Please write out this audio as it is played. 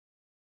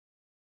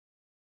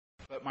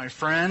But my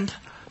friend,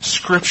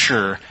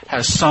 Scripture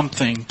has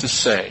something to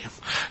say.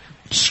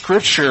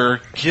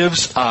 Scripture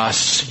gives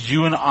us,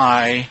 you and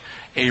I,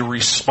 a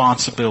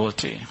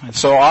responsibility. And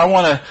so I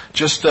want to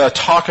just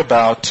talk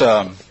about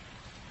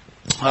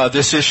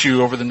this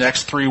issue over the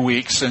next 3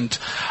 weeks. And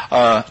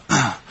the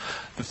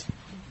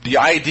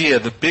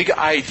big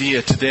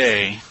idea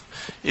today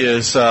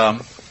is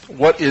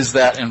what is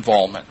that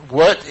involvement?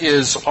 What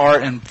is our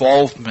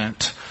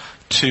involvement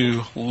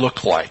to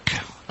look like,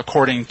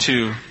 according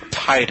to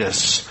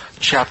Titus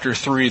chapter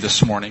 3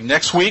 this morning.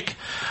 Next week,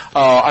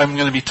 I'm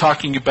going to be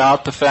talking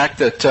about the fact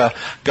that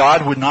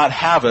God would not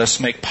have us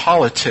make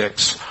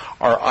politics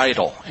our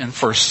idol. And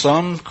for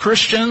some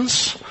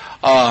Christians,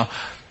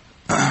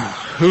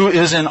 who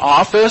is in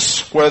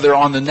office, whether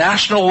on the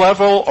national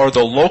level or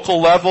the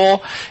local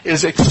level,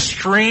 is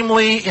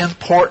extremely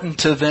important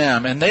to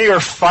them. And they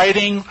are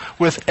fighting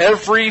with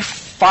every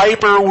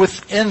fiber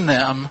within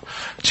them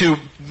to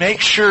make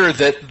sure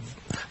that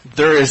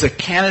there is a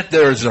candidate,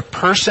 there is a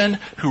person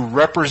who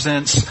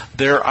represents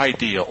their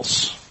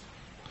ideals.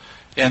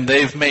 And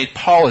they've made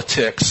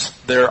politics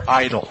their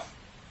idol.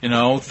 You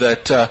know,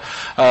 that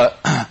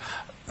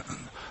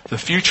the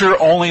future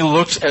only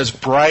looks as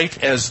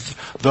bright as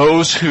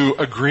those who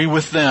agree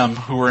with them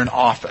who are in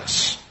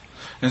office.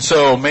 And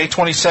so May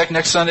 22nd,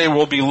 next Sunday,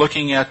 we'll be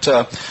looking at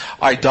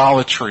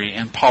idolatry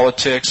and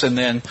politics. And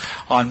then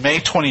on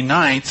May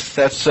 29th,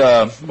 that's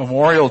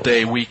Memorial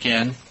Day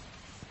weekend,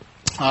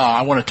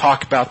 I want to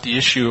talk about the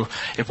issue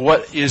of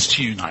what is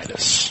to unite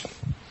us.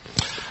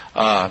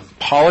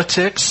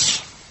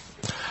 Politics,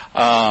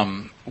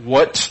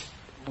 what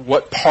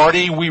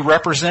party we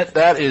represent,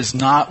 that is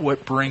not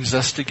what brings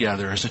us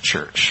together as a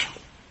church.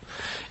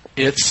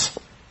 It's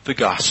the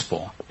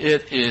gospel.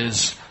 It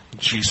is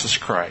Jesus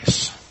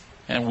Christ.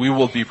 And we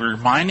will be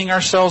reminding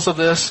ourselves of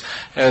this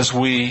as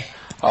we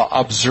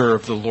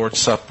observe the Lord's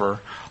Supper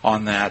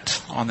on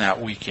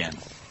that weekend.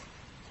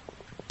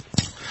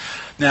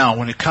 Now,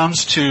 when it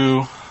comes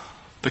to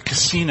the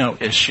casino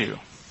issue,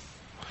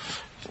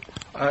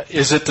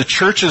 is it the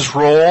church's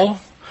role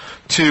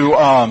to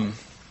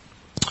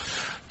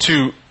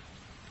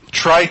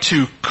try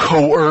to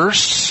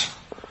coerce,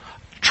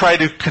 try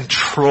to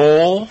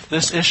control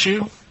this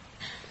issue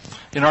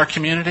in our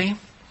community?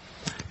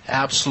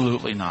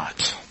 Absolutely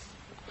not.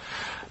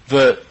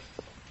 The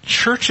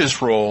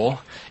church's role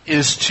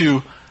is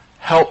to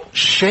help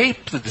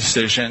shape the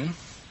decision,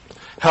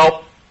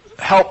 help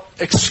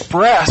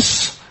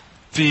express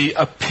the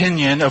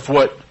opinion of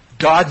what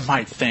God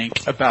might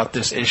think about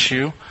this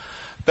issue.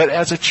 But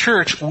as a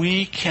church,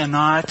 we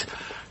cannot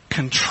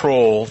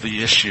control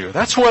the issue.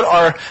 That's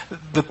what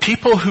the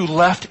people who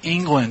left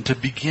England to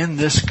begin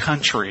this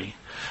country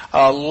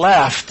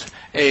left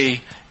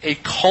a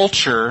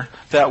culture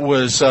that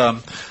was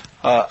a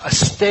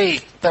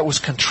state that was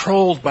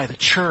controlled by the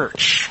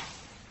church.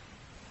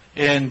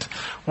 And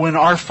when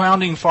our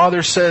founding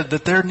fathers said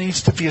that there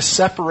needs to be a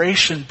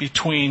separation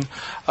between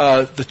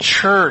the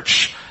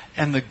church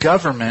and the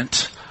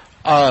government,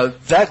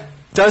 that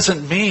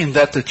doesn't mean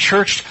that the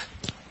church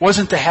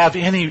wasn't to have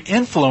any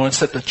influence,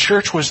 that the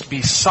church was to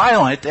be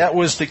silent. That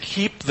was to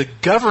keep the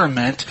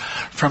government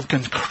from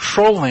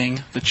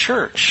controlling the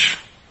church.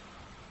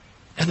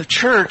 And the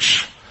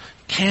church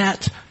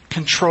can't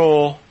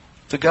control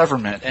the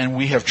government. And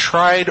we have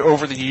tried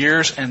over the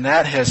years, and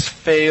that has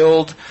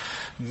failed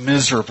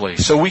miserably.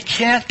 So we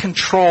can't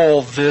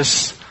control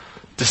this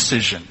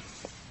decision.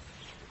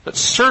 But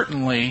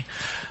certainly,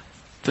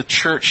 the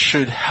church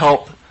should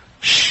help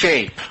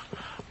shape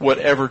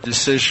whatever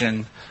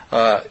decision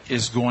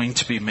is going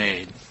to be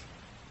made.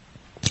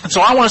 And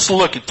so I want us to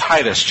look at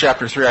Titus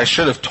chapter 3. I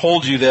should have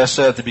told you this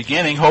at the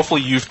beginning.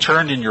 Hopefully you've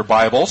turned in your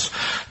Bibles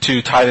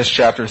to Titus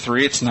chapter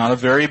 3. It's not a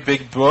very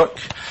big book.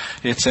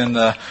 It's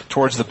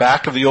towards the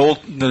back of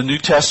the New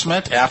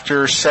Testament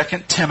after 2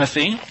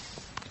 Timothy.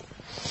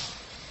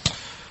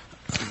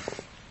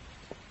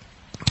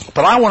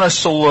 But I want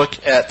us to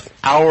look at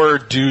our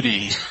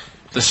duty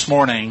this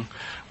morning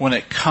when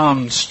it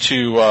comes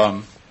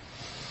to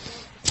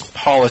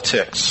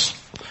politics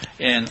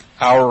and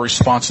our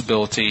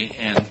responsibility.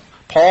 And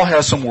Paul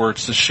has some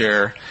words to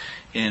share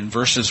in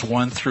verses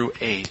 1 through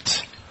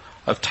 8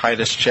 of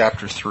Titus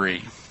chapter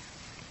 3.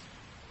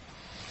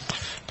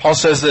 Paul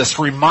says this: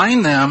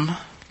 "Remind them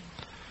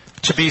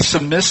to be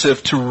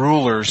submissive to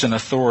rulers and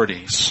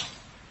authorities,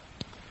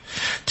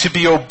 to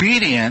be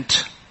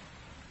obedient,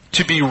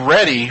 to be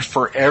ready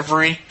for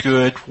every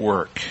good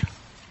work,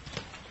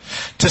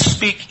 to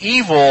speak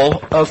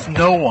evil of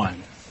no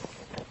one,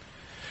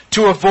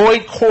 to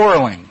avoid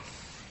quarreling,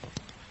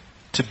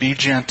 to be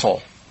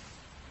gentle,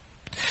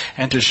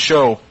 and to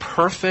show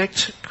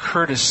perfect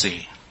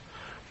courtesy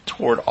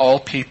toward all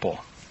people.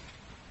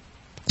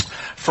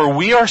 For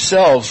we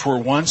ourselves were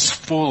once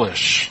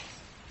foolish,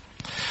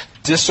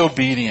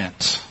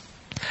 disobedient,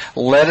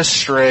 led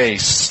astray,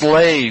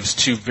 slaves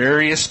to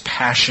various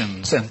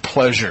passions and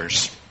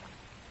pleasures,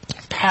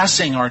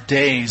 passing our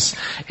days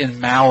in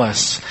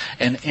malice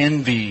and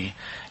envy,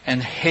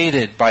 and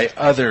hated by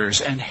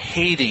others and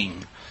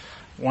hating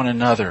one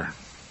another.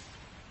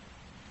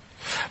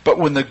 But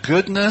when the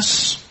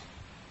goodness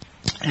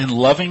and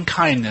loving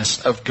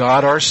kindness of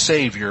God our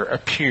Savior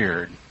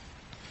appeared,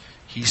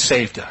 He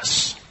saved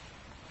us.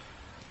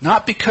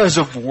 Not because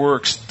of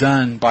works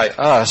done by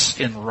us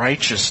in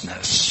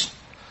righteousness,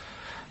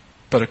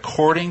 but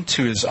according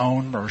to His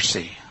own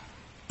mercy,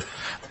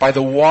 by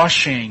the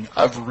washing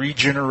of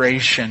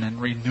regeneration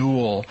and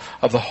renewal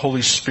of the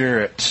Holy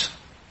Spirit,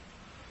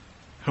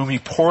 whom He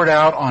poured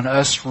out on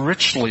us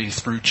richly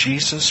through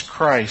Jesus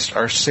Christ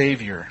our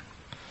Savior,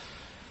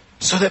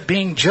 so that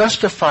being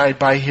justified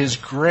by His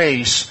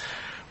grace,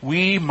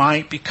 we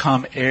might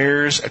become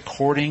heirs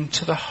according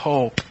to the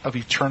hope of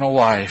eternal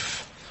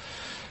life.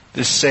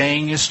 This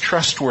saying is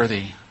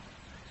trustworthy,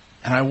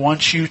 and I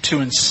want you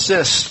to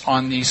insist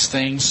on these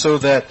things so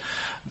that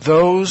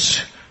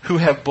those who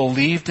have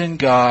believed in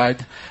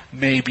God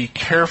may be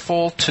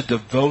careful to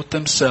devote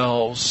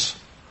themselves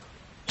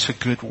to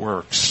good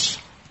works.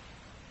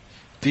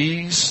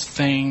 These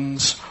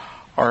things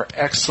are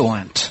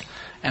excellent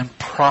and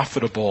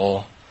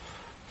profitable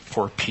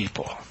for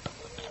people.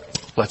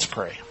 Let's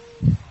pray.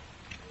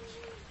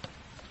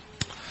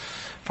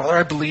 Father,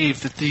 I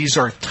believe that these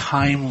are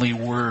timely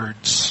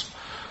words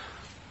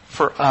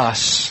for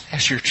us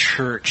as your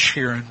church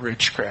here in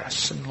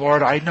Ridgecrest. And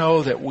Lord, I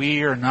know that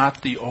we are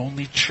not the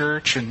only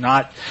church, and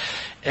not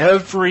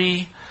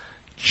every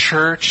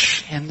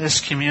church in this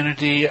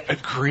community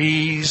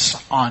agrees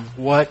on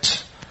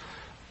what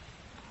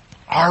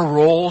our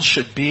role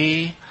should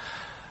be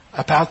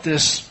about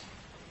this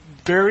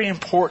very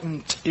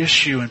important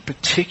issue in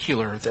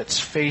particular that's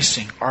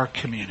facing our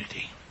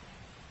community.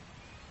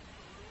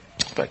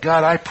 But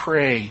God, I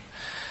pray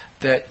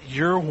that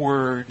your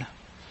word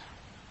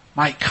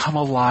might come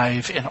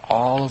alive in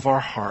all of our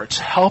hearts.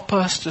 Help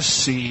us to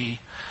see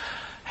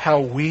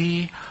how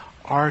we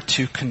are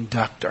to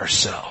conduct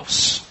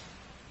ourselves.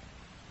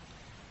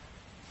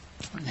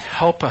 And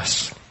help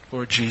us,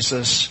 Lord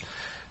Jesus,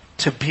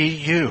 to be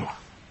you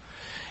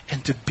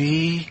and to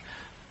be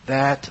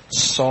that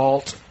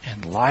salt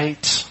and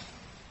light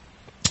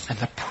and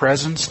the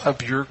presence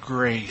of your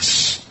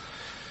grace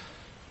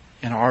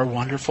in our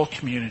wonderful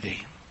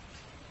community.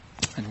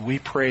 And we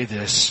pray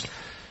this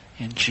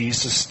in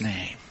Jesus'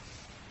 name.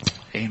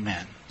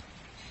 Amen.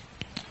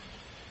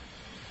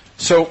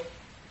 So,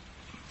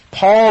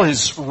 Paul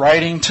is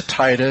writing to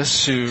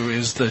Titus, who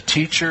is the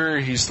teacher,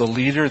 he's the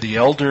leader, the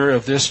elder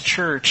of this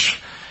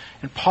church.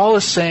 And Paul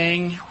is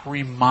saying,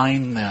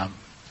 remind them.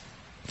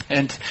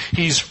 And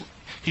he's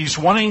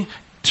wanting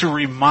to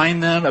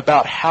remind them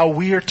about how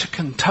we are to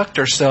conduct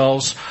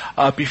ourselves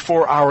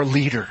before our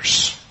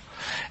leaders.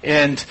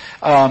 And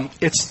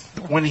it's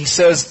when he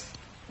says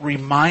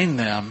remind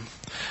them,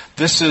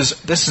 this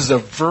is a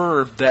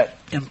verb that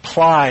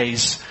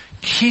implies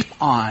keep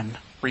on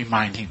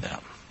reminding them.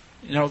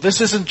 You know,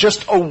 this isn't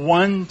just a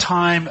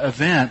one-time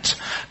event,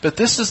 but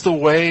this is the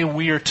way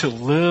we are to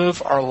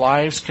live our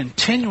lives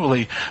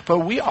continually. But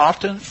we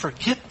often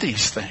forget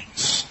these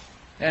things.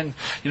 And,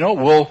 you know,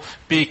 we'll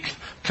be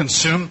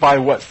consumed by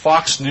what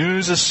Fox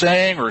News is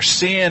saying or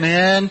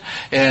CNN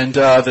and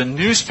the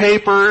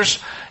newspapers,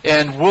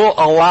 and we'll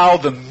allow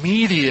the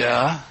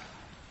media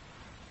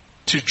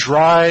to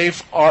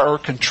drive or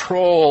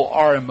control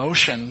our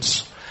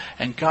emotions.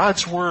 And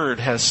God's Word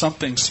has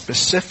something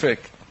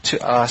specific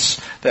to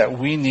us that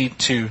we need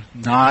to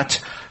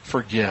not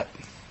forget.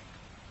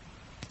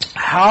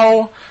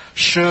 How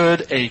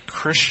should a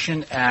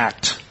Christian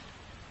act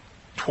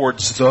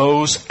towards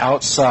those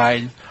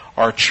outside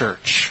our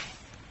church?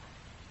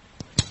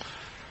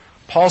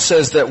 Paul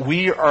says that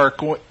we are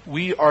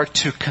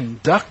to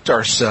conduct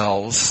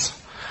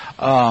ourselves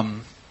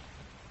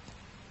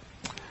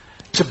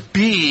to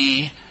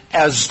be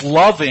as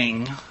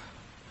loving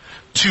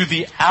to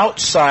the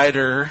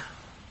outsider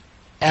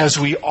as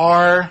we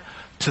are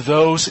to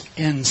those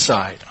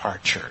inside our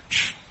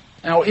church.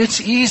 Now, it's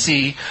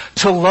easy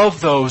to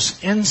love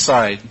those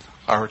inside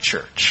our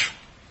church.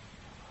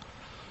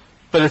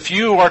 But if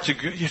you were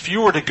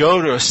to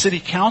go to a city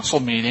council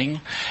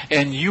meeting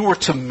and you were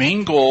to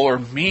mingle or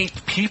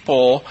meet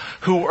people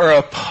who are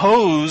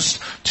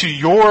opposed to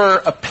your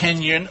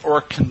opinion or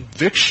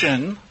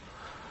conviction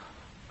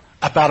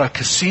about a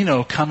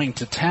casino coming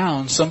to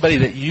town, somebody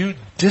that you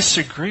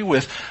disagree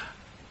with,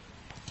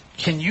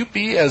 can you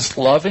be as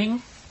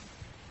loving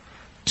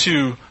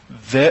to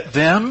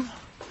them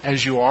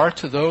as you are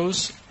to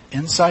those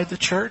inside the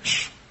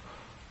church?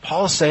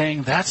 Paul is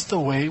saying that's the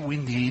way we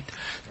need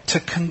to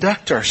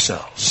conduct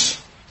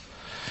ourselves.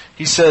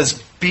 He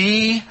says,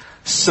 be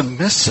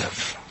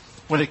submissive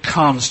when it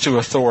comes to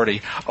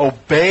authority.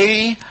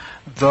 Obey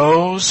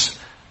those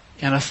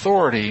in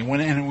authority.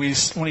 When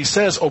he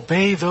says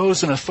obey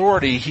those in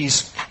authority,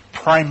 he's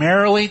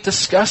primarily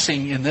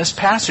discussing in this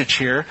passage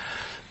here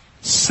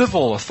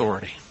civil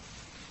authority.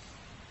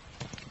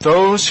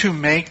 Those who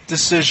make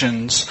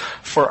decisions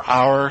for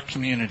our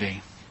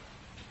community.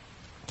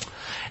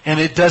 And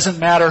it doesn't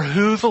matter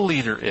who the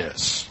leader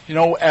is. You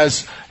know,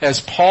 as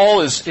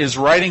Paul is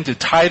writing to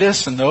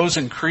Titus and those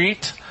in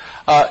Crete,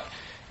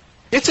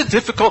 it's a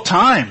difficult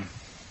time.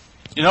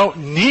 You know,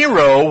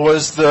 Nero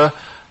was the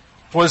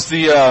was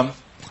the I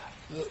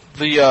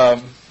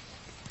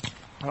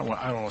don't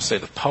want to say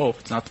the Pope.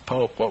 It's not the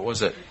Pope. What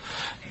was it?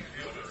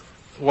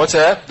 What's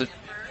that? The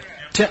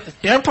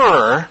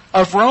emperor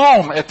of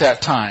Rome at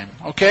that time.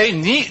 Okay?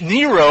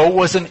 Nero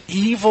was an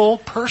evil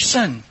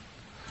person.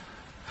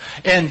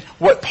 And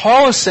what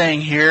Paul is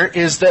saying here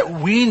is that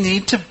we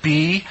need to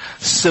be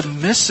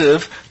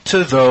submissive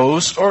to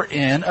those who are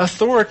in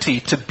authority,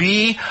 to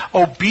be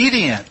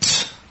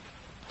obedient.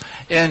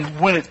 And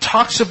when it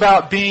talks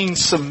about being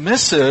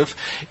submissive,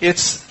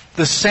 it's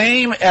the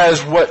same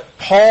as what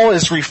Paul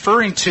is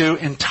referring to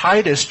in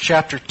Titus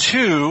chapter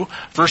 2,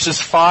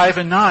 verses 5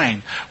 and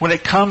 9. When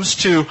it comes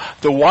to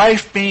the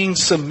wife being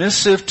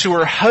submissive to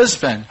her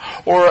husband,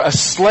 or a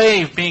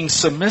slave being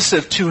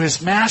submissive to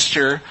his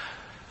master,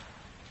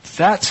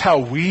 that's how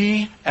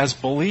we as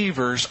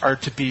believers are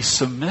to be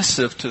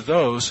submissive to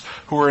those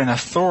who are in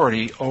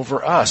authority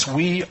over us.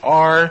 We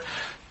are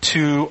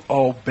to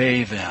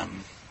obey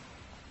them.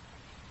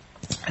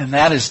 And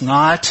that is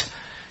not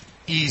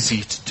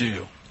easy to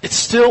do. It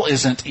still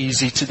isn't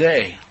easy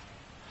today.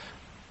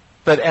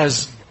 But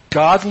as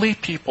godly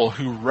people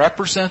who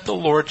represent the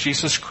Lord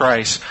Jesus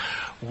Christ,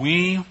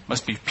 we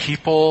must be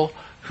people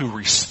who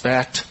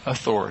respect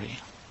authority.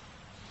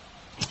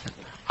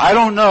 I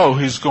don't know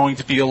who's going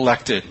to be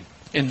elected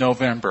in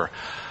November.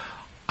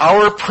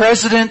 Our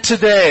president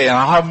today, and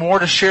I'll have more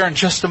to share in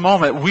just a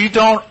moment, we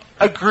don't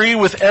agree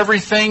with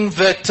everything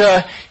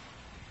that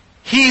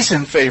he's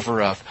in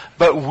favor of.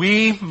 But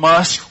we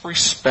must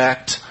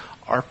respect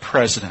our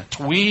president.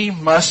 We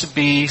must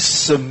be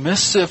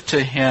submissive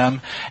to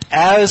him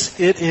as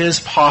it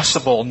is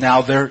possible.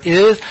 Now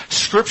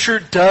Scripture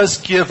does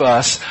give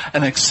us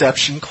an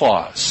exception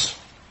clause.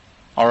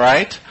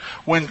 Alright?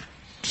 When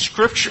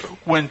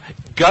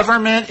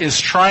government is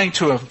trying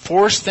to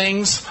enforce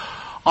things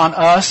on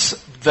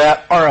us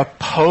that are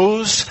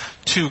opposed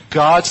to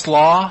God's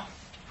law,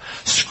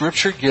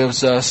 Scripture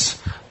gives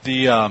us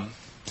the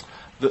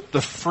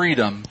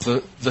freedom,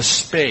 the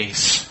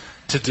space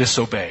to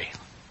disobey.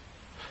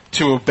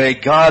 To obey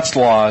God's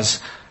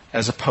laws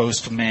as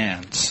opposed to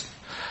man's.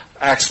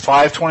 Acts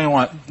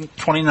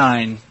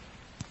 5:29,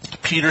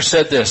 Peter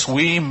said this,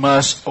 we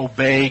must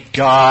obey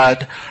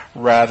God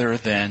rather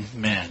than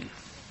men.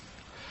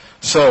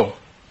 So,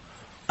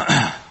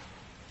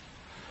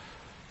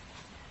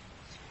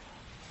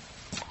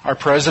 our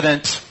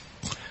president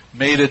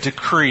made a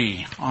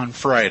decree on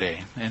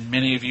Friday, and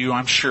many of you,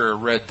 I'm sure,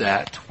 read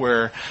that,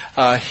 where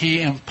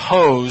he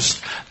imposed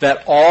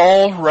that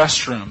all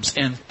restrooms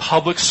in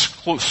public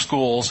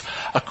schools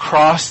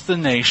across the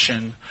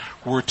nation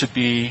are to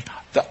be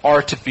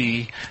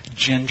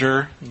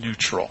gender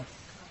neutral.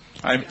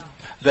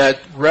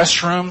 That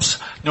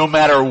restrooms, no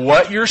matter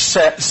what your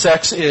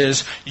sex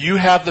is, you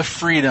have the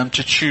freedom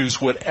to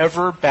choose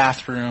whatever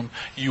bathroom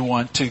you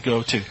want to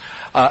go to,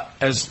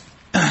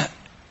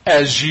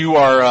 as you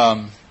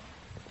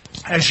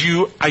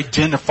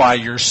identify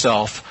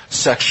yourself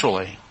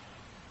sexually.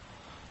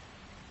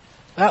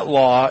 That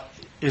law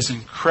is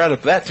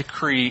incredible. That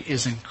decree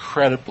is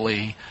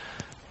incredibly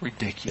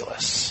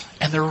ridiculous.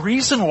 And the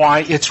reason why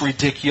it's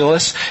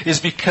ridiculous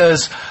is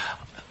because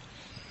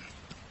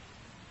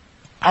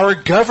our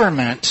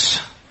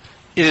government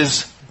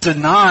is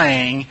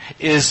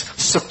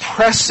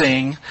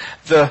suppressing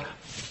the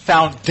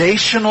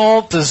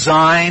foundational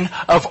design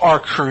of our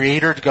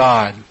Creator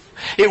God.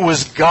 It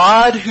was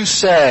God who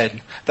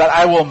said that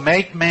I will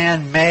make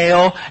man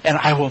male and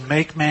I will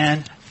make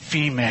man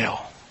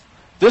female.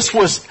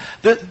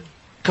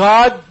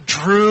 God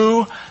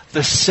drew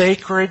the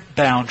sacred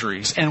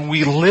boundaries, and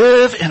we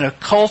live in a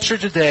culture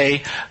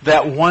today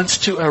that wants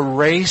to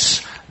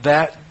erase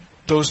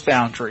those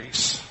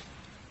boundaries.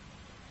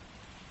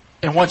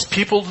 And wants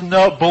people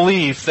to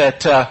believe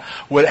that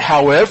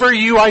however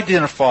you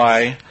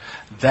identify,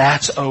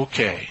 that's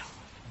okay.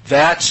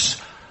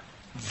 That's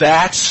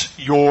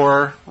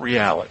your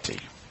reality.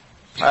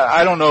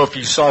 I don't know if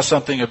you saw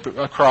something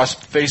across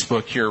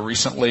Facebook here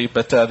recently,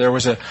 but there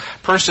was a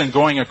person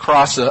going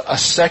across a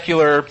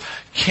secular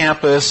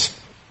campus.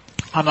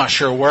 I'm not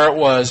sure where it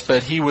was,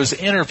 but he was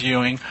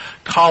interviewing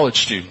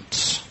college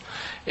students.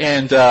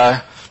 And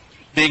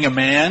being a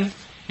man,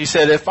 he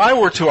said, if I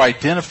were to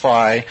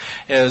identify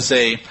as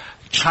a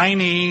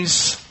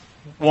Chinese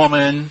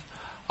woman,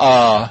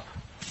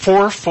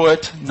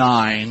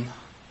 4'9",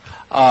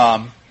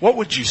 what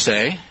would you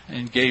say?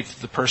 And gave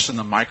the person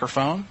the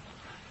microphone.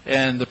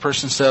 And the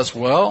person says,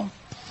 well,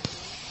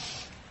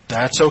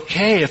 that's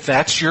okay. If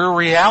that's your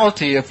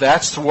reality, if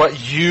that's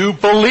what you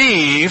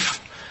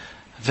believe,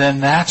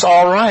 then that's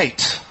all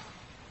right.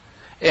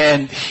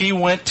 And he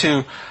went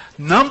to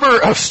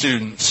number of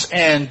students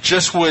and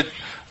just would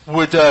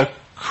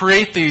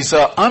create these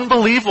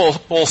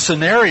unbelievable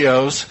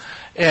scenarios,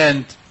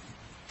 and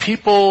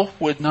people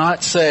would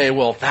not say,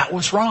 well, that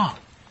was wrong.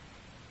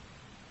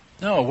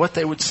 No, what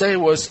they would say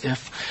was,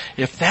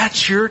 if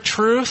that's your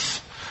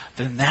truth,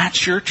 then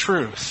that's your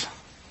truth.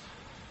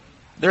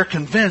 They're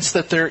convinced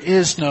that there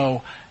is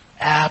no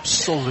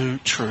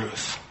absolute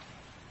truth.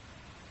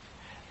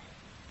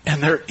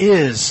 And there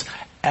is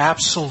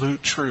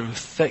absolute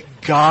truth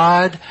that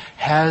God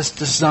has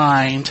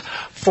designed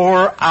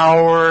for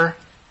our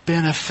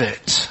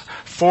benefit,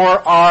 for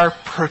our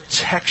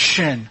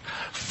protection,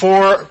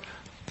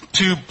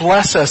 to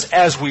bless us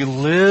as we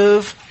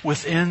live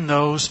within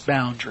those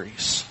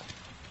boundaries.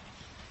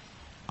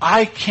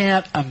 I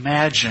can't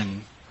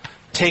imagine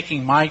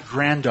taking my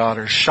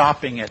granddaughter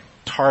shopping at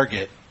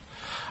Target.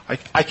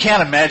 I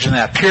can't imagine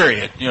that,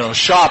 period,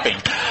 shopping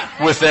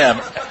with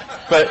them.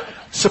 But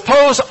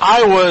suppose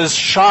I was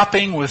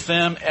shopping with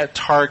them at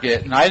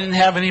Target and I didn't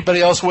have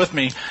anybody else with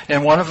me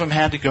and one of them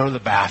had to go to the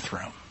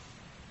bathroom.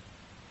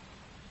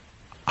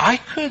 I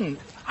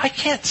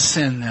can't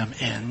send them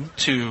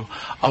into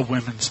a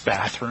women's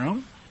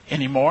bathroom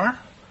anymore.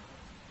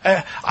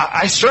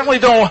 I certainly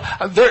don't.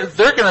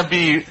 They're going to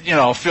be,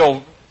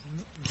 feel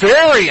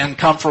very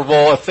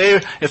uncomfortable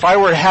if I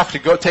were to have to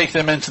go take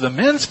them into the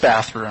men's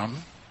bathroom.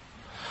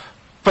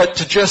 But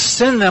to just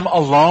send them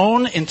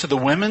alone into the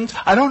women's,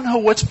 I don't know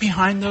what's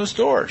behind those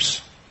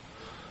doors.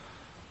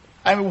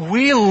 I mean,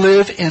 we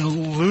live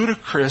in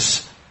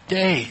ludicrous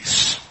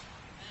days.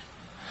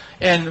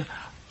 And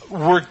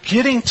we're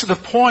getting to the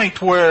point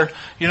where,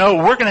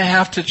 we're going to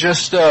have to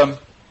just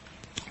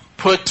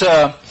put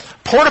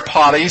porta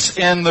potties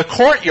in the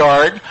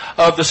courtyard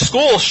of the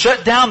school,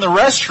 shut down the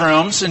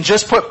restrooms, and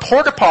just put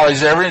porta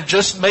potties everywhere and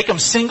just make them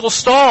single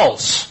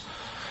stalls.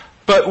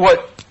 But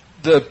what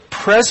the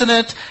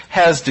president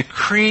has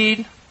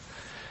decreed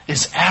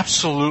is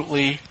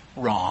absolutely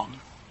wrong.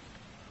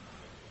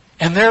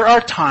 And there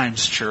are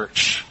times,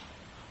 church,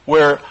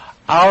 where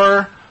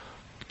our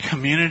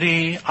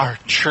community, our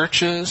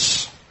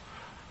churches,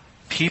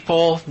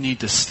 people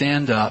need to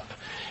stand up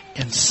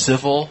in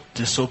civil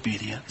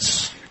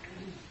disobedience.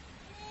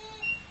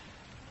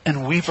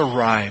 And we've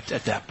arrived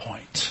at that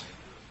point.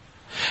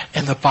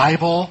 And the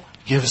Bible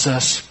gives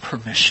us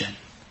permission.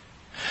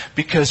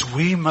 Because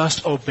we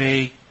must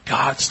obey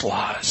God's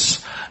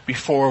laws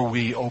before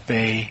we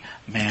obey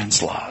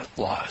man's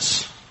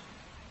laws.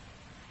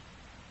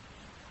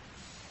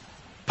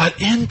 But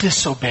in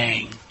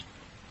disobeying,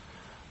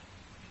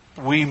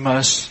 we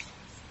must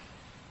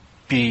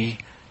be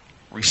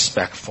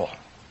respectful.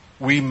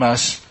 We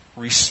must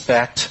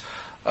respect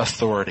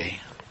authority.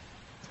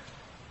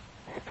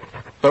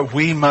 But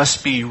we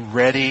must be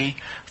ready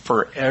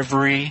for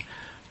every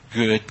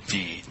good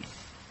deed.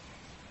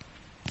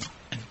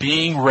 And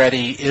being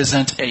ready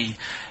isn't a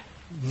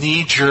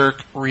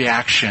knee-jerk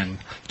reaction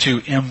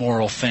to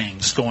immoral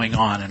things going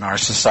on in our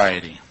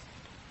society.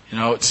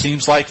 It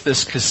seems like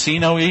this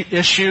casino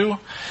issue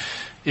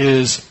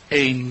is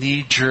a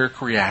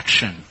knee-jerk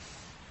reaction.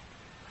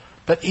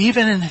 But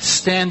even in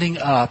standing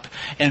up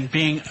and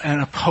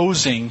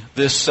opposing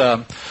this,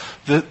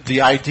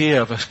 the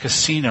idea of a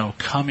casino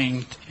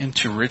coming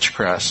into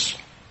Ridgecrest,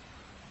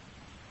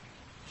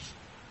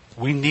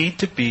 we need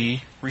to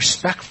be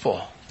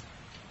respectful.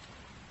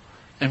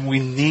 And we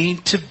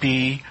need to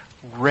be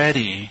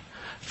ready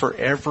for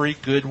every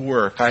good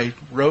work. I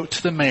wrote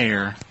to the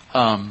mayor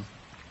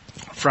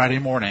Friday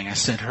morning. I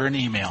sent her an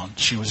email, and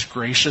she was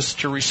gracious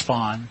to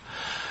respond.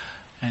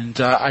 And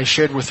I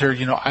shared with her,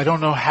 I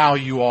don't know how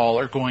you all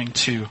are going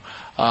to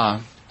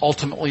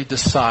ultimately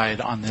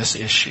decide on this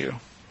issue.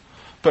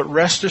 But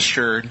rest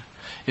assured,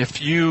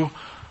 if you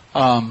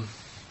vote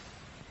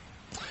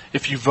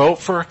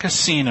for a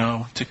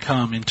casino to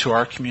come into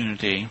our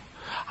community,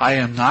 I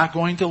am not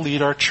going to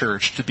lead our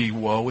church to be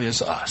woe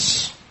is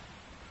us.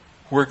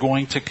 We're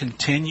going to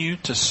continue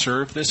to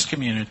serve this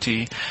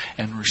community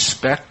and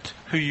respect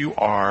who you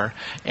are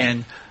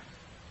and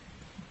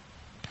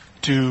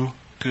do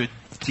good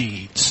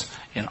deeds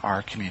in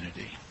our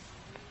community.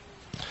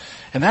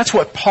 And that's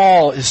what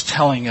Paul is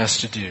telling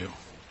us to do.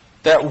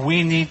 That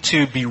we need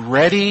to be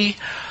ready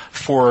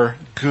for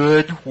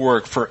good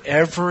work, for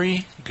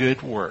every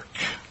good work.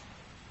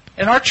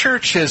 And our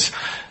church has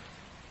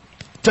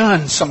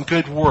done some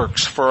good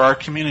works for our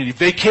community.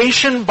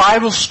 Vacation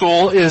Bible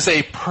School is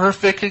a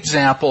perfect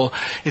example.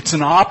 It's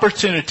an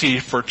opportunity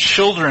for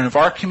children of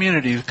our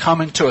community to come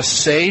into a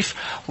safe,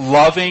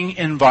 loving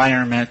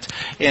environment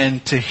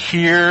and to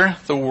hear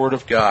the Word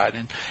of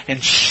God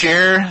and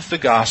share the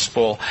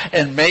gospel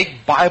and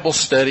make Bible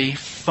study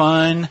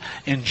fun,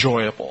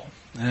 enjoyable.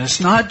 And it's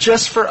not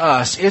just for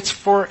us, it's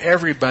for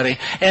everybody,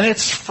 and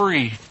it's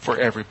free for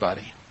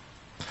everybody.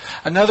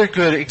 Another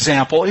good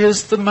example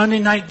is the Monday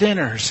night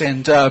dinners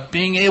and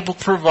being able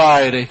to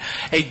provide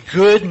a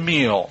good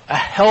meal, a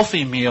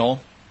healthy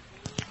meal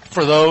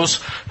for those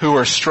who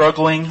are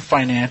struggling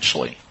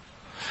financially.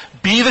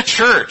 Be the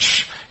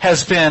Church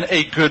has been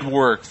a good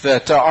work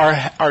that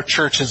our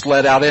church has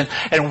led out in,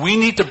 and we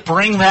need to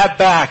bring that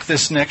back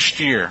this next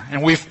year.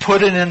 And we've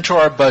put it into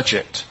our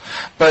budget.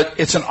 But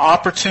it's an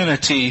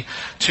opportunity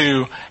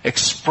to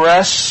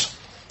express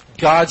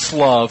God's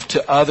love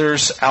to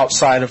others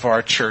outside of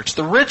our church.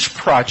 The Rich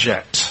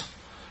Project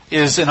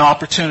is an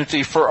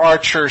opportunity for our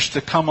church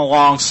to come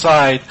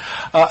alongside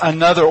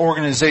another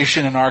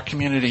organization in our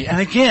community. And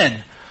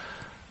again,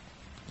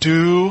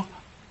 do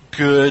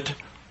good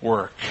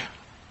work.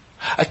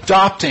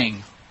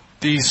 Adopting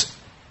these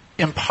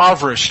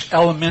impoverished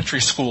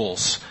elementary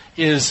schools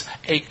is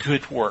a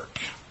good work.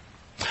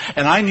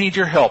 And I need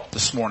your help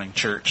this morning,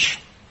 church.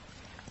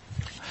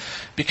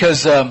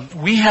 Because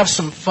we have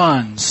some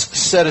funds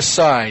set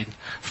aside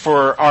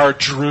for our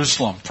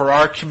Jerusalem, for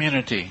our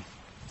community,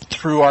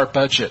 through our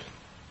budget.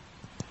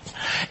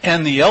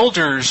 And the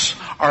elders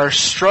are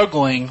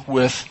struggling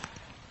with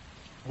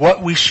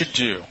what we should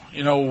do.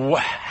 You know,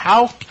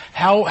 how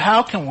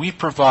can we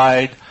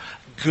provide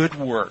good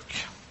work?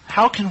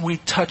 How can we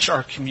touch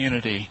our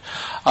community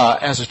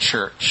as a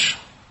church?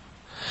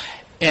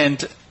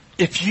 And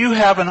if you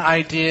have an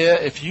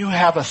idea, if you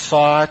have a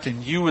thought,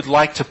 and you would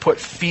like to put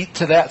feet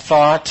to that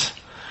thought,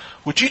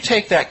 would you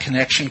take that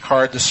connection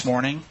card this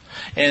morning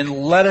and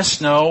let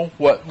us know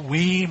what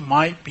we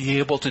might be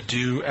able to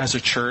do as a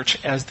church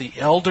as the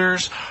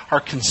elders are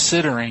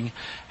considering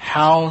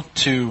how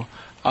to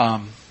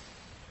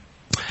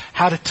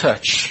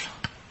touch,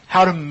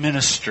 how to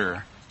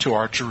minister to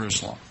our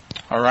Jerusalem.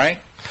 All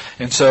right?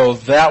 And so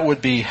that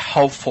would be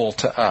helpful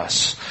to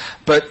us.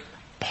 But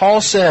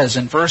Paul says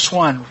in verse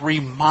 1,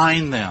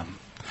 remind them,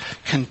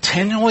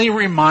 continually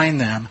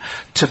remind them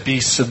to be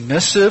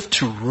submissive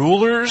to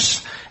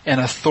rulers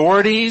and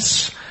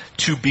authorities,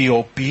 to be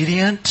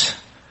obedient,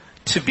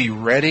 to be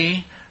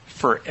ready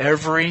for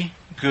every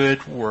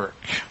good work.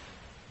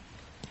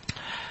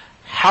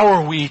 How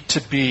are we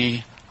to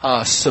be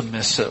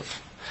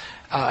submissive?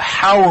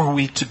 How are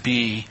we to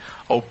be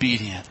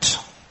obedient?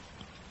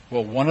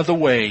 Well, one of the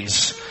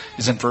ways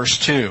is in verse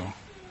 2.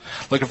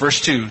 Look at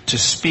verse 2. To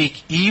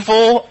speak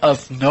evil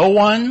of no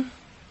one,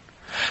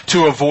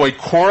 to avoid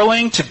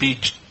quarreling, to be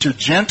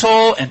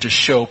gentle, and to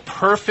show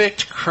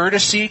perfect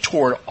courtesy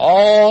toward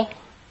all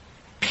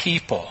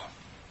people.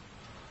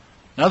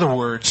 In other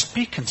words,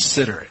 be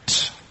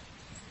considerate.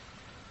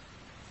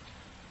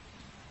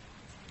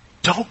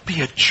 Don't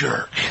be a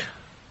jerk.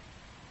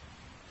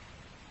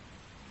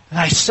 And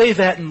I say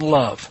that in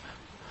love.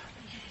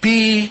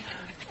 Be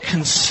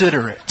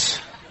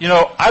considerate. You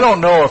know, I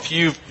don't know if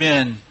you've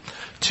been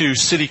to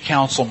city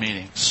council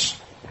meetings.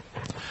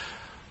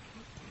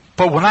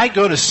 But when I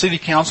go to city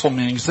council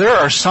meetings, there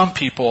are some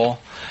people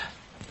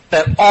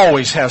that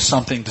always have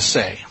something to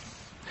say.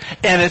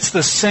 And it's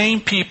the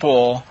same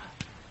people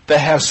that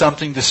have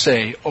something to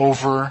say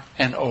over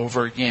and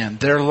over again.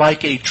 They're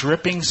like a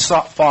dripping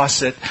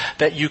faucet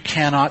that you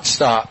cannot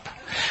stop.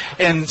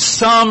 And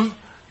some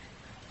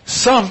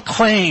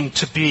claim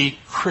to be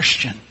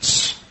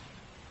Christians,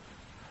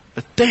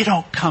 but they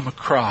don't come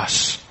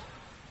across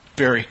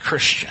very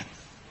Christian.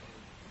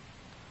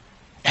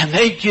 And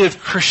they give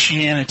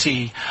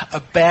Christianity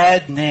a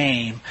bad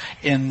name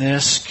in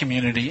this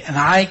community. And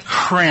I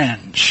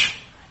cringe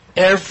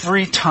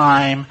every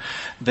time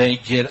they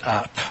get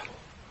up.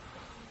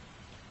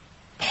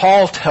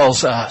 Paul's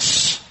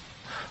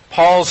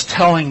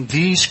telling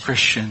these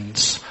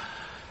Christians,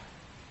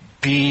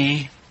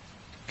 be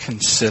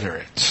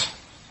considerate.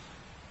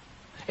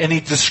 And he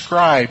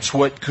describes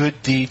what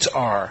good deeds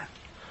are.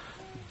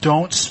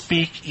 Don't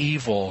speak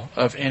evil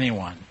of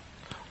anyone.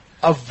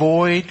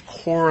 Avoid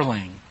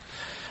quarreling.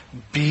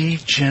 Be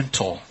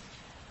gentle.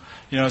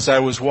 You know, as I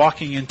was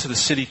walking into the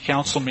city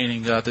council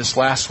meeting this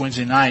last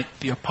Wednesday night,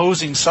 the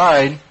opposing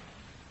side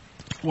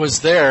was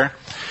there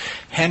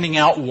handing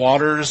out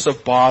waters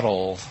of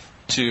bottle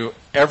to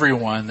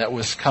everyone that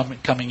was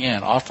coming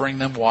in, offering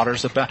them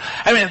waters of bottle.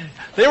 I mean,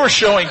 they were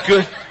showing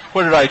good...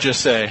 What did I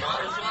just say?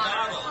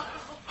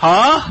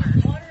 Huh?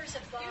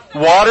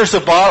 Waters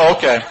of bottle.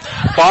 Okay.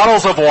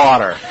 Bottles of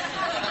water.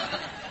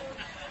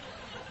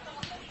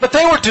 But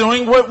they were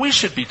doing what we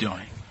should be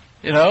doing.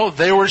 You know,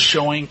 they were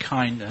showing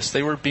kindness.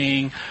 They were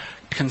being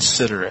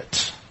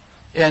considerate.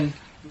 And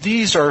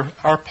these are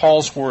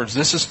Paul's words.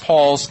 This is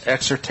Paul's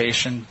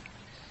exhortation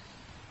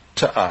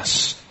to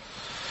us.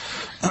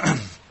 I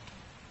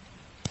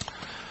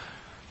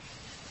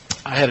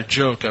had a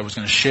joke I was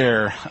going to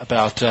share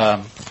about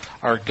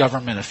our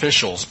government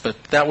officials,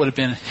 but that would have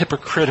been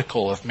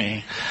hypocritical of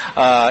me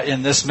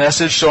in this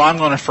message, so I'm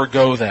going to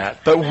forgo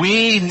that. But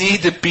we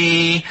need to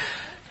be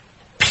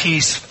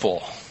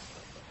peaceful,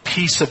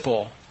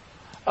 peaceable,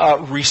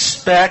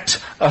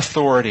 respect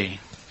authority.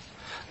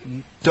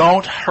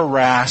 Don't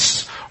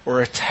harass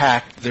or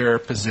attack their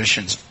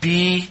positions.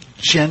 Be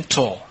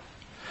gentle,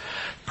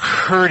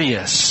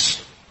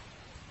 courteous.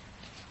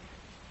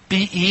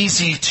 Be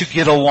easy to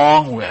get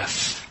along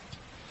with.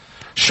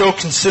 Show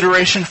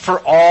consideration for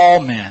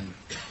all men.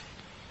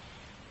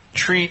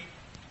 Treat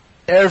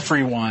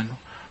everyone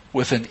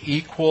with an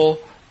equal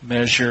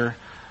measure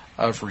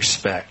of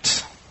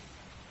respect.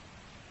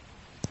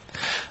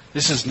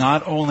 This is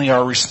not only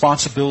our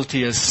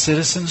responsibility as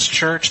citizens,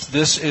 church,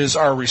 this is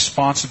our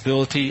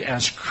responsibility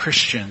as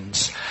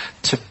Christians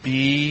to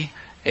be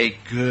a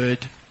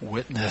good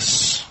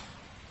witness,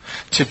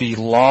 to be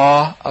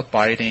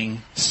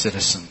law-abiding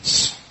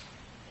citizens.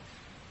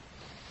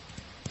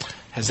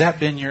 Has that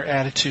been your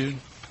attitude?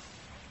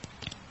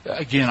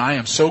 Again, I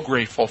am so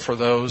grateful for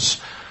those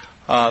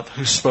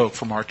who spoke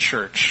from our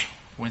church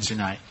Wednesday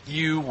night.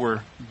 You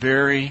were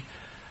very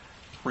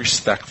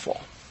respectful.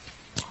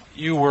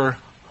 You were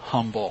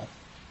humble.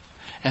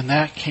 And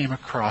that came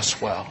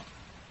across well.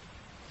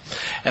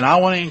 And I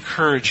want to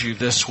encourage you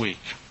this week.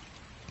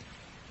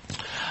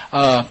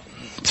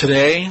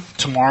 Today,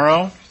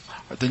 tomorrow,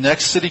 the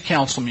next city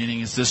council meeting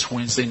is this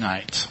Wednesday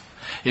night.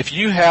 If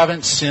you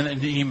haven't sent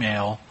an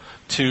email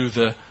to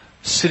the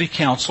city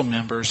council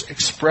members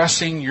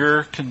expressing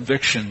your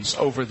convictions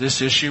over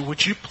this issue,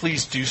 would you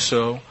please do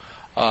so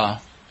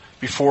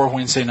before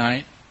Wednesday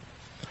night?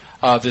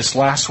 This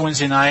last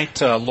Wednesday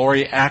night,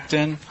 Lori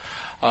Acton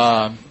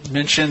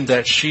mentioned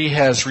that she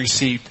has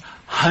received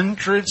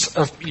hundreds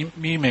of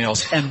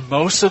emails, and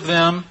most of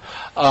them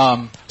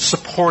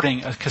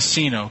supporting a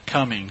casino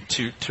coming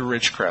to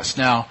Ridgecrest.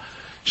 Now,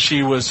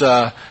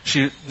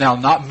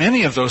 not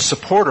many of those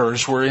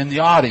supporters were in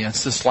the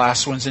audience this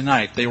last Wednesday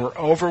night. They were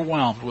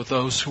overwhelmed with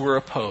those who were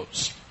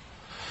opposed.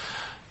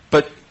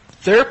 But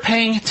they're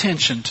paying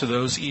attention to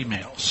those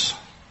emails.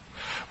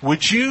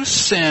 Would you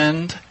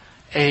send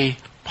a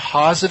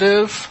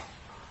positive,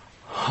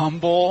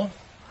 humble,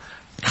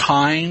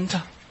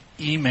 kind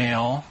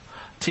email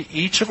to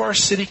each of our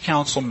city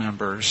council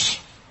members,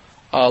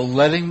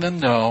 letting them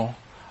know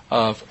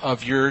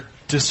of your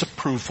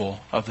disapproval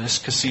of this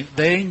casino?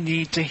 They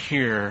need to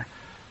hear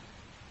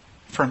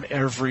from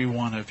every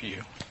one of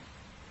you.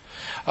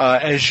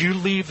 As you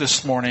leave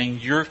this morning,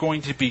 you're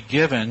going to be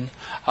given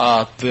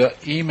the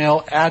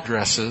email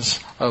addresses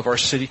of our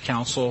city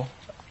council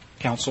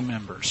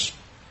members.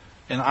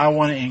 And I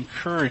want to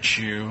encourage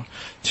you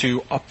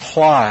to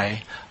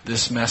apply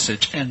this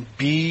message and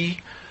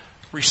be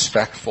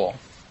respectful.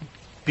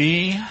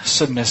 Be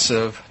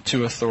submissive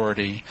to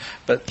authority,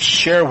 but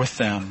share with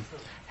them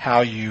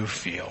how you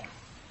feel.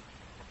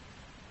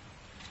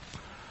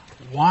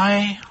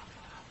 Why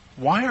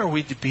are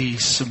we to be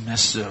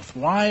submissive?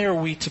 Why are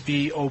we to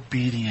be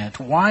obedient?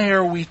 Why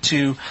are we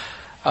to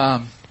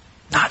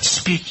not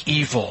speak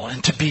evil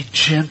and to be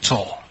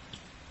gentle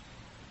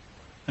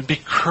and be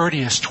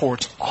courteous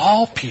towards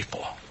all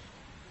people?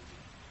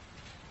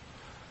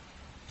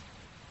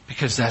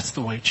 Because that's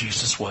the way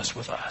Jesus was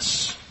with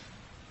us.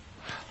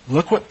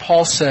 Look what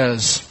Paul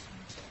says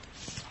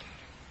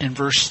in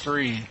verse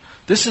 3.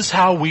 This is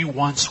how we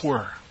once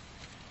were.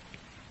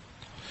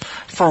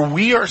 For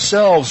we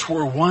ourselves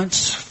were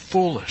once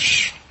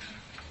foolish,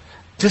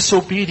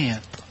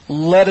 disobedient,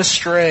 led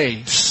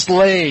astray,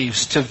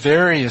 slaves to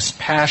various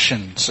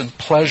passions and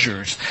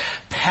pleasures,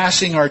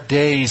 passing our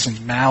days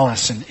in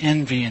malice and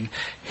envy, and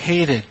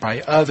hated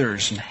by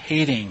others and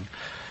hating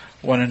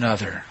one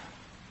another.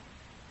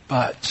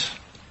 But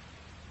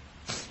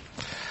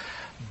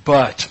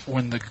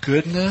when the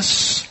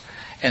goodness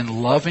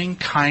and loving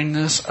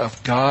kindness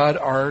of God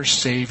our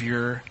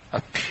Savior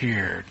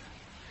appeared,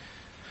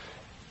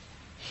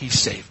 He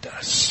saved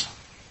us.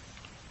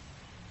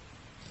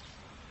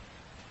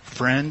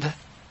 Friend,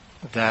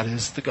 that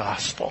is the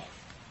gospel.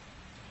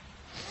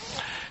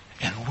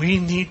 And we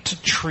need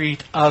to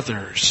treat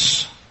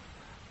others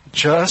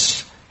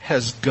just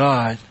as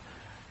God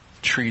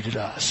treated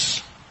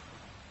us.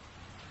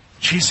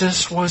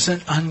 Jesus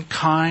wasn't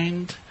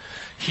unkind.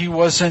 He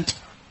wasn't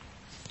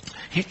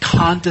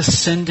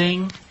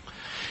condescending.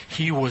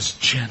 He was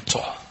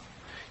gentle.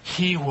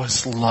 He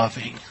was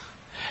loving.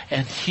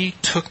 And He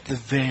took the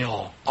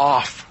veil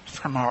off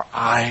from our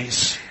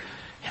eyes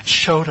and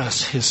showed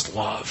us His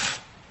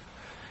love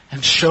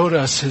and showed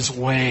us His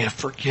way of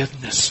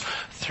forgiveness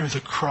through the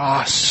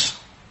cross.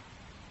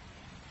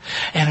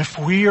 And if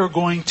we are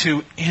going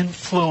to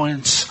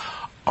influence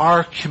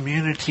our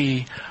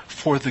community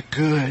for the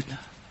good,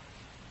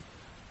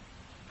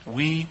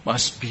 we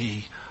must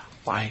be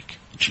like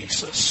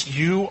Jesus.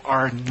 You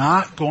are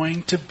not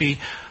going to be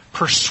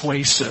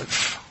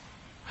persuasive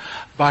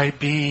by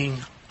being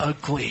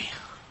ugly,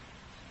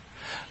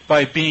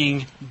 by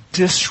being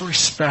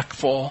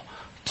disrespectful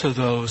to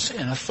those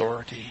in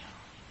authority.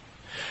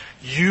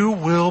 You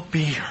will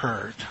be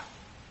heard.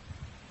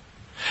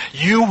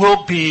 You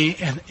will be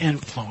an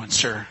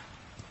influencer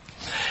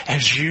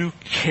as you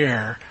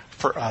care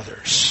for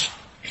others.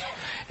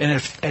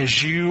 And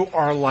as you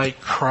are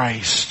like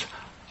Christ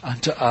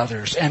unto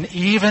others. And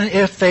even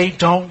if they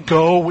don't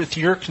go with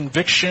your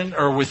conviction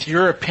or with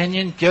your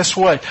opinion, guess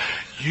what?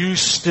 You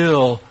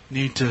still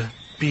need to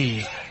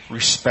be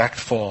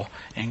respectful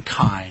and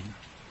kind.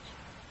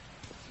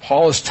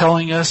 Paul is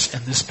telling us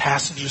in this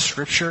passage of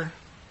Scripture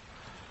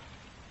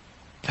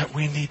that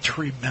we need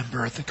to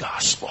remember the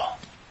gospel.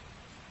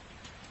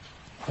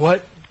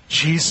 What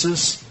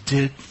Jesus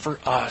did for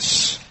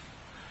us,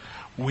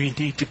 we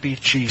need to be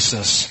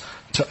Jesus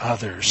to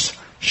others.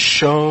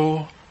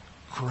 Show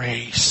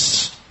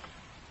grace.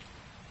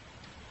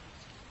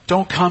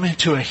 Don't come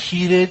into a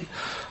heated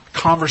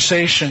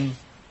conversation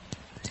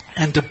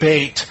and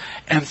debate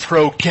and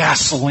throw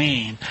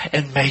gasoline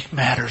and make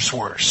matters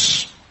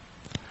worse.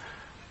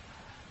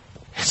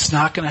 It's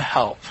not going to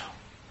help.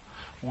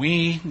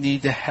 We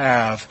need to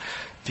have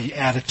the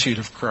attitude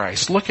of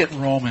Christ. Look at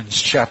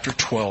Romans chapter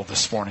 12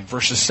 this morning,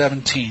 verses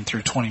 17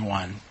 through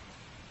 21.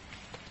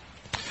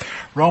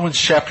 Romans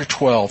chapter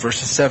 12,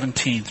 verses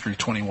 17 through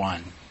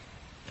 21.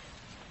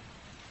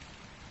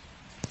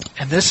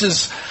 And this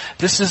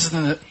is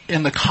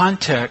in the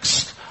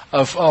context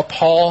of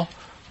Paul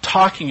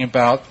talking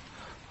about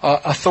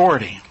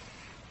authority.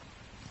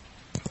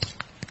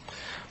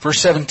 Verse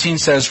 17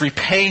 says,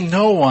 "Repay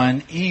no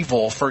one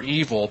evil for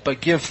evil, but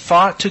give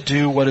thought to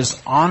do what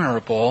is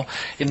honorable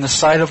in the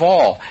sight of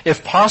all.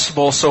 If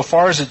possible, so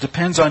far as it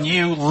depends on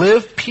you,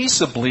 live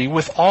peaceably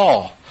with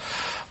all.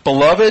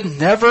 Beloved,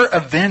 never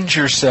avenge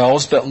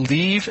yourselves, but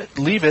leave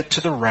it to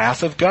the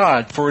wrath of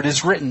God. For it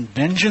is written,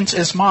 'Vengeance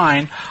is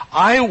mine,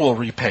 I will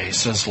repay,'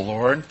 says the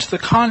Lord. To the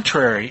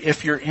contrary,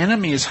 if your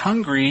enemy is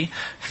hungry,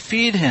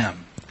 feed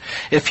him.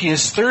 If he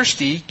is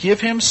thirsty,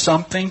 give him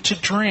something to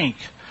drink.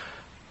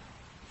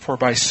 For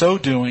by so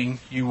doing,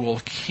 you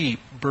will keep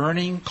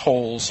burning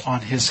coals on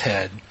his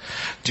head.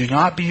 Do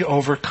not be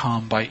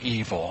overcome by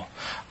evil,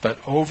 but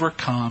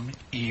overcome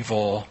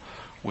evil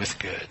with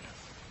good."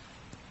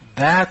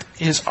 That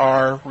is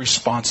our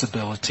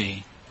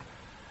responsibility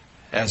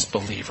as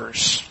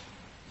believers.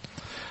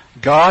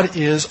 God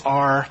is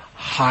our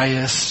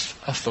highest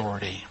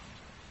authority.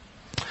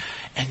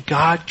 And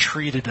God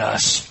treated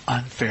us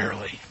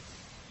unfairly.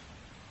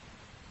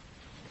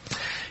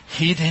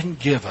 He didn't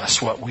give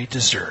us what we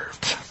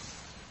deserved.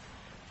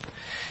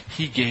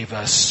 He gave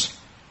us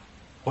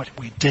what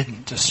we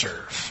didn't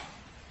deserve.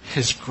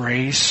 His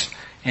grace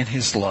and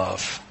His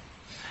love.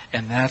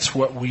 And that's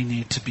what we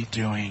need to be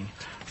doing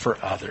for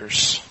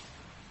others.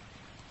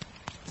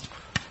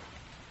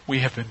 We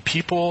have been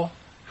people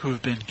who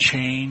have been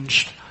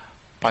changed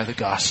by the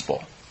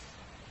gospel.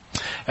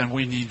 And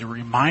we need to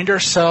remind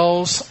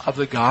ourselves of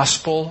the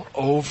gospel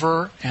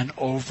over and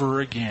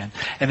over again.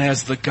 And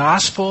as the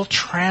gospel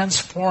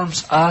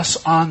transforms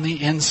us on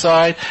the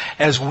inside,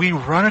 as we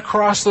run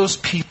across those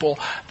people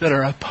that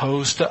are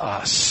opposed to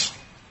us,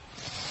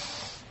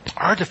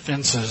 our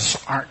defenses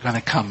aren't going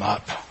to come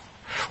up.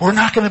 We're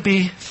not going to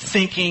be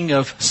thinking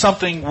of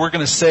something we're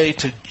going to say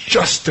to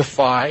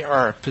justify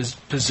our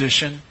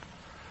position.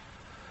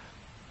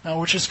 No,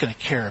 we're just going to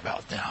care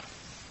about them.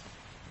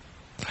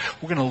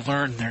 We're going to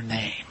learn their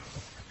name.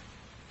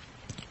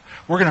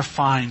 We're going to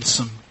find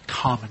some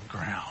common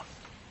ground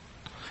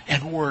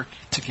and work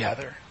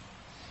together.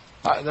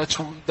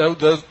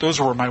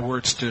 Those were my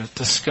words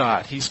to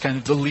Scott. He's kind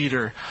of the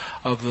leader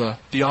of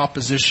the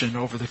opposition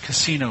over the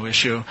casino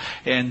issue,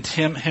 and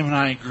him and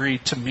I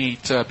agreed to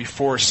meet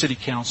before City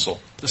Council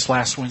this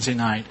last Wednesday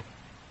night.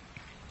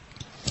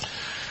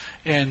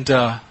 And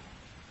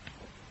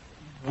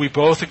we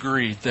both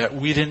agreed that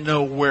we didn't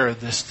know where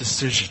this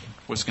decision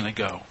was going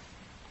to go.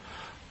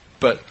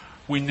 But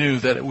we knew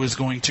that it was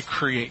going to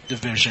create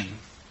division.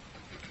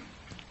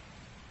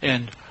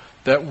 And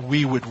that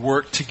we would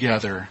work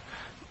together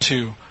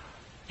to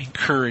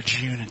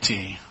encourage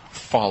unity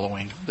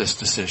following this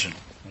decision.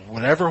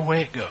 Whatever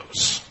way it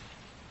goes.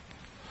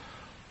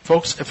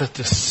 Folks, if a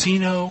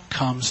casino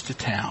comes to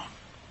town,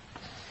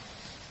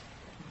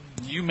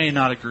 you may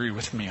not agree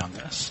with me on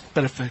this,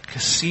 but if a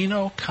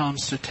casino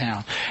comes to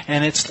town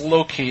and it's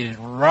located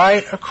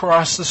right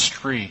across the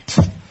street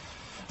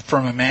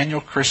from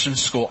Emmanuel Christian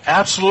School,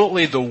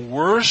 absolutely the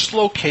worst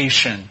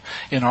location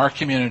in our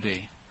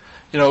community.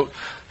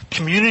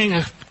 Communicating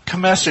a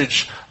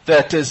message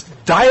that is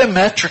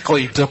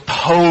diametrically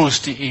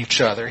opposed to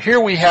each other. Here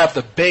we have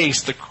the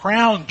base, the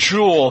crown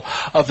jewel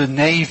of the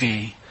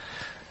Navy,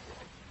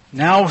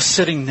 now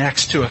sitting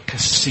next to a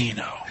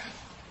casino.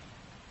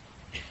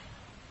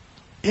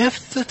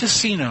 If the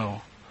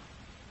casino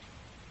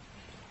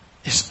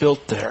is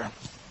built there,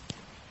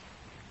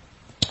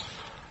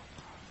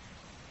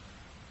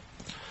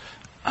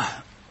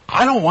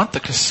 I don't want the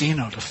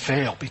casino to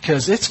fail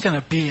because it's going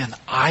to be an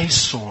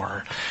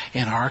eyesore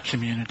in our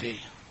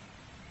community.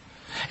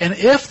 And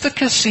if the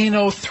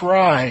casino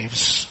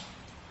thrives,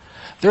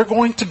 they're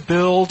going to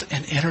build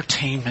an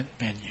entertainment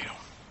venue.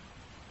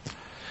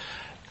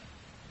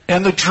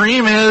 And the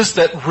dream is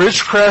that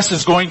Ridgecrest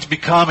is going to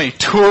become a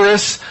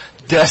tourist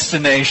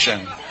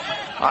destination.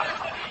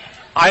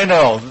 I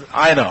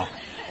know.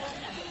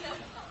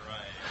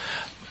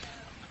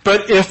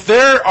 But if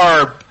there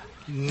are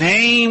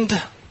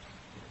named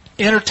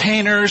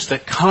entertainers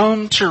that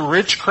come to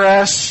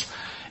Ridgecrest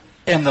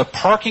and the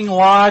parking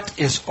lot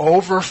is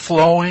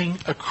overflowing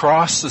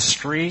across the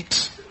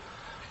street,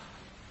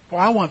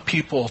 well, I want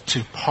people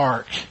to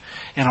park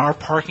in our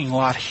parking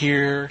lot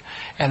here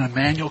at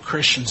Emmanuel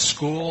Christian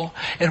School,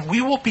 and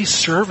we will be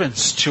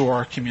servants to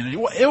our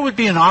community. It would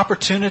be an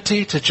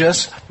opportunity to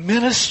just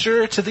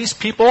minister to these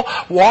people,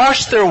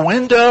 wash their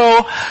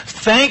window,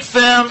 thank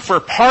them for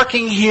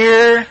parking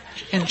here,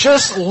 and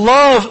just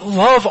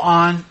love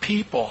on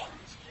people.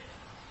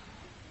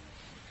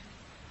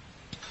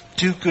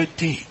 Do good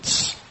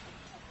deeds.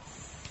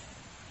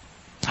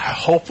 I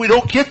hope we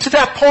don't get to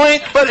that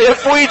point, but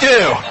if we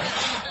do,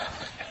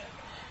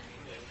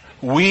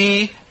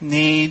 we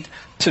need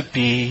to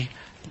be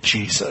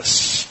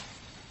Jesus.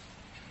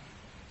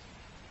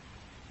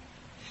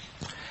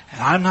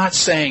 And I'm not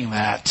saying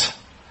that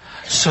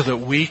so that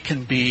we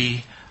can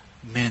be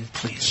men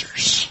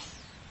pleasers.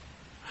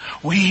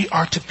 We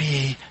are to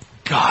be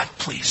God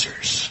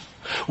pleasers.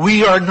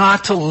 We are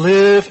not to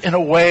live in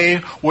a way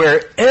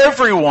where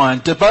everyone,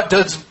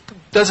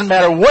 doesn't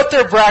matter what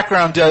their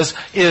background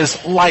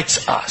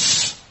likes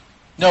us.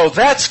 No,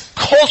 that's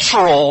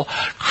cultural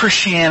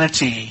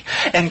Christianity.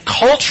 And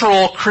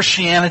cultural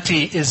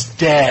Christianity is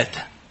dead.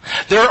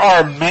 There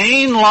are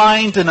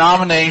mainline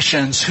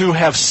denominations who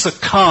have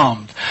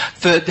succumbed,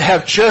 that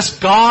have just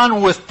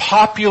gone with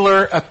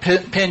popular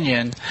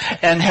opinion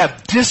and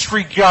have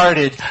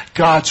disregarded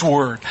God's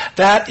Word.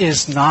 That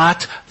is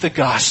not the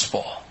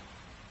gospel.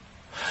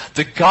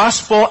 The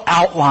gospel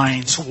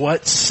outlines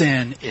what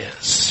sin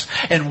is.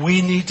 And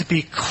we need to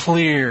be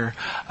clear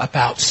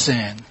about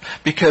sin.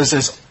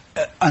 Because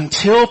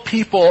until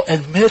people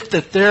admit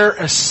that they're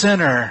a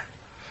sinner,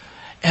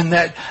 and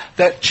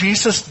that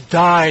Jesus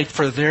died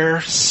for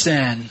their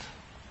sin,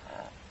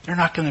 they're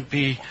not going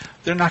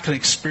to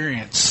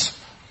experience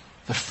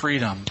the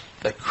freedom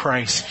that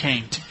Christ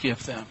came to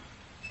give them.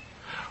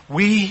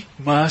 We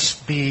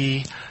must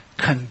be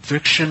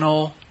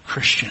convictional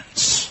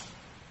Christians.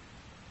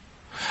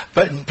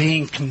 But in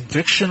being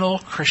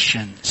convictional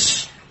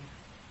Christians,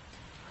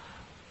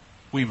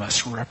 we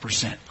must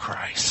represent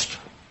Christ.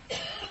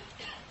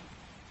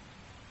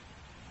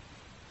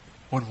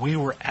 When we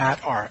were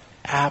at our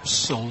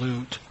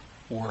absolute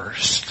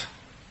worst,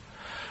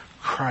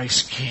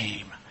 Christ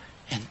came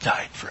and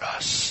died for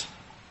us.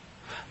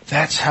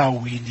 That's how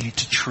we need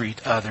to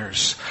treat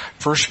others.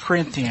 1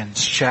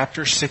 Corinthians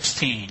chapter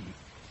 16,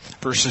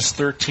 verses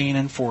 13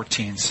 and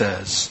 14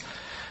 says,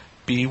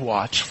 "Be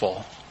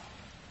watchful,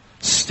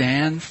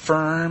 stand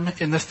firm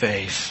in the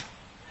faith,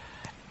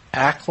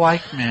 act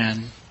like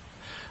men,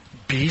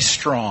 be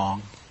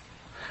strong,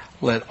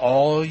 let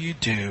all you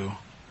do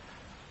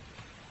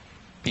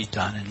be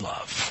done in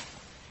love."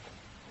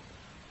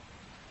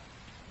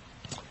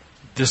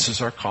 This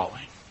is our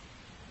calling.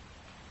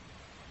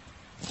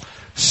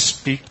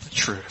 Speak the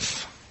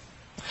truth.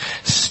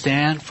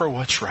 Stand for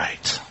what's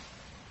right.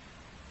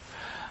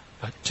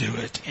 But do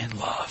it in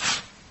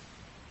love.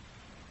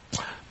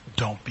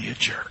 Don't be a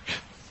jerk.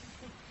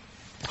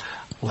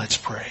 Let's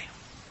pray.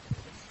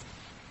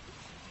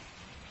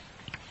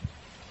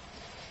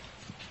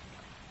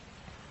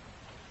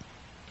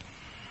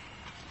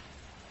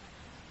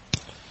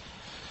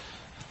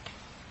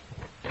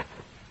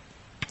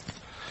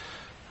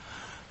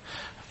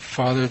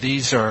 Father,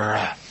 these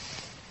are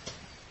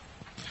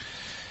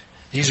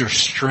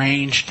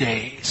strange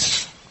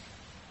days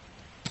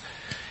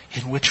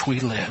in which we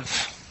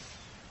live.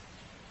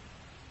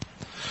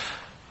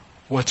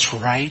 What's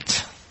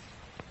right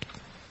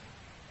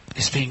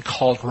is being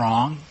called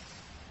wrong,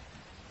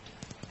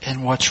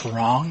 and what's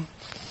wrong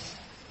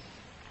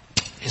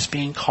is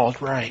being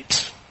called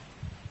right.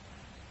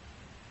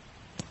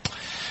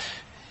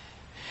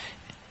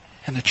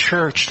 And the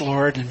church,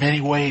 Lord, in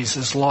many ways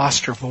has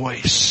lost her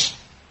voice.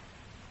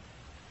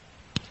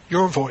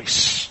 Your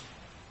voice.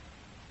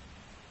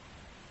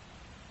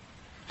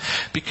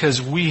 Because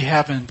we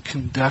haven't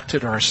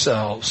conducted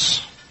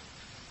ourselves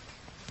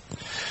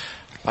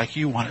like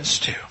you want us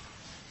to.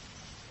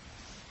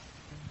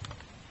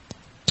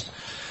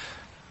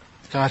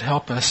 God,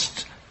 help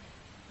us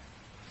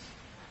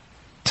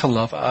to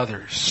love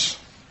others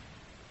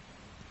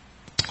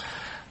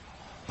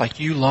like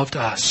you loved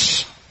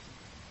us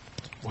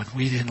when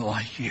we didn't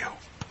like you.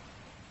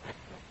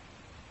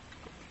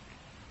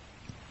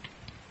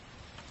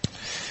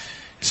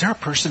 Is there a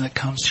person that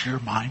comes to your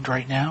mind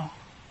right now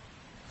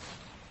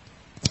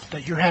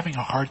that you're having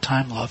a hard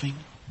time loving?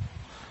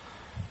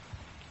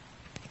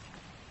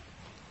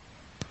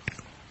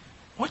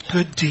 What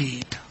good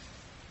deed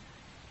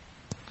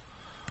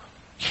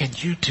can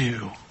you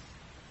do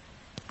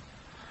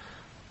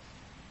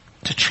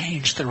to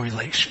change the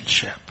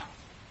relationship?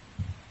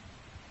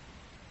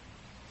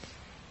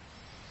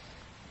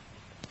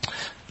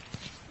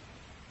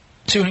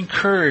 To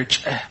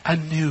encourage a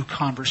new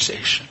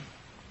conversation,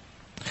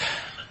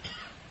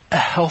 a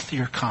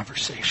healthier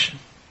conversation.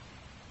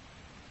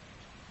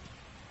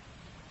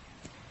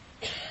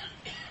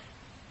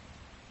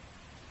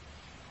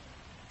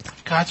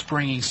 God's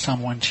bringing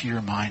someone to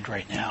your mind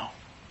right now.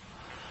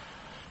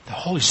 The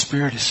Holy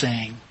Spirit is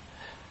saying,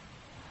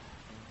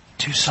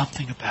 do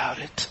something about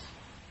it.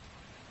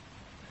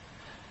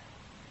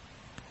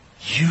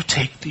 You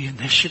take the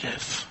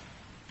initiative.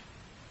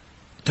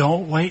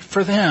 Don't wait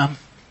for them.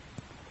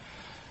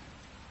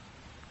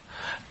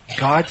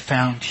 God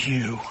found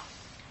you.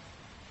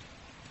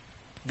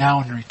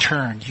 Now in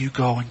return, you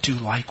go and do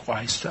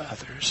likewise to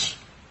others.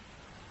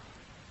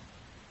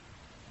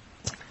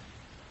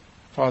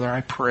 Father,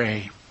 I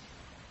pray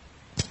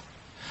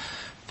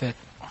that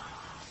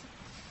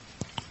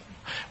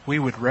we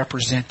would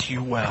represent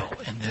you well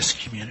in this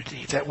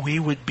community, that we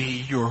would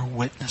be your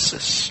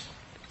witnesses,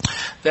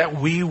 that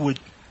we would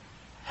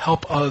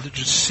help others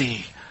to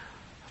see,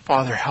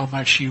 Father, how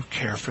much you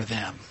care for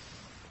them.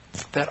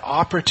 That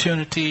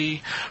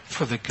opportunity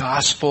for the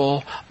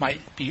gospel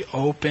might be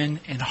open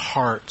in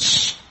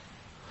hearts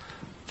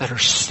that are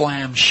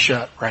slammed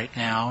shut right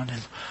now. And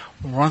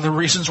one of the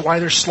reasons why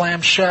they're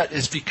slammed shut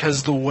is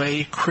because the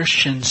way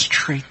Christians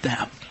treat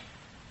them.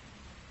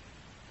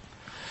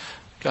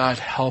 God,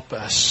 help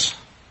us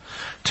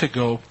to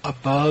go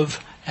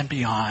above and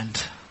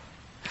beyond,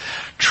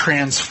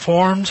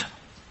 transformed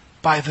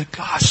by the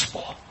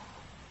gospel.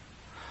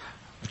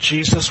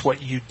 Jesus,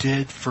 what you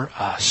did for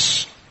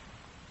us.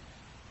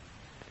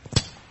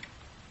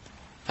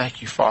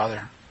 Thank you,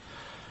 Father,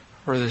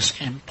 for this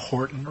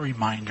important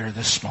reminder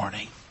this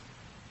morning.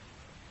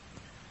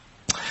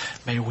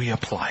 May we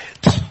apply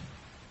it.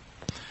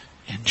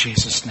 In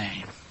Jesus'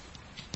 name.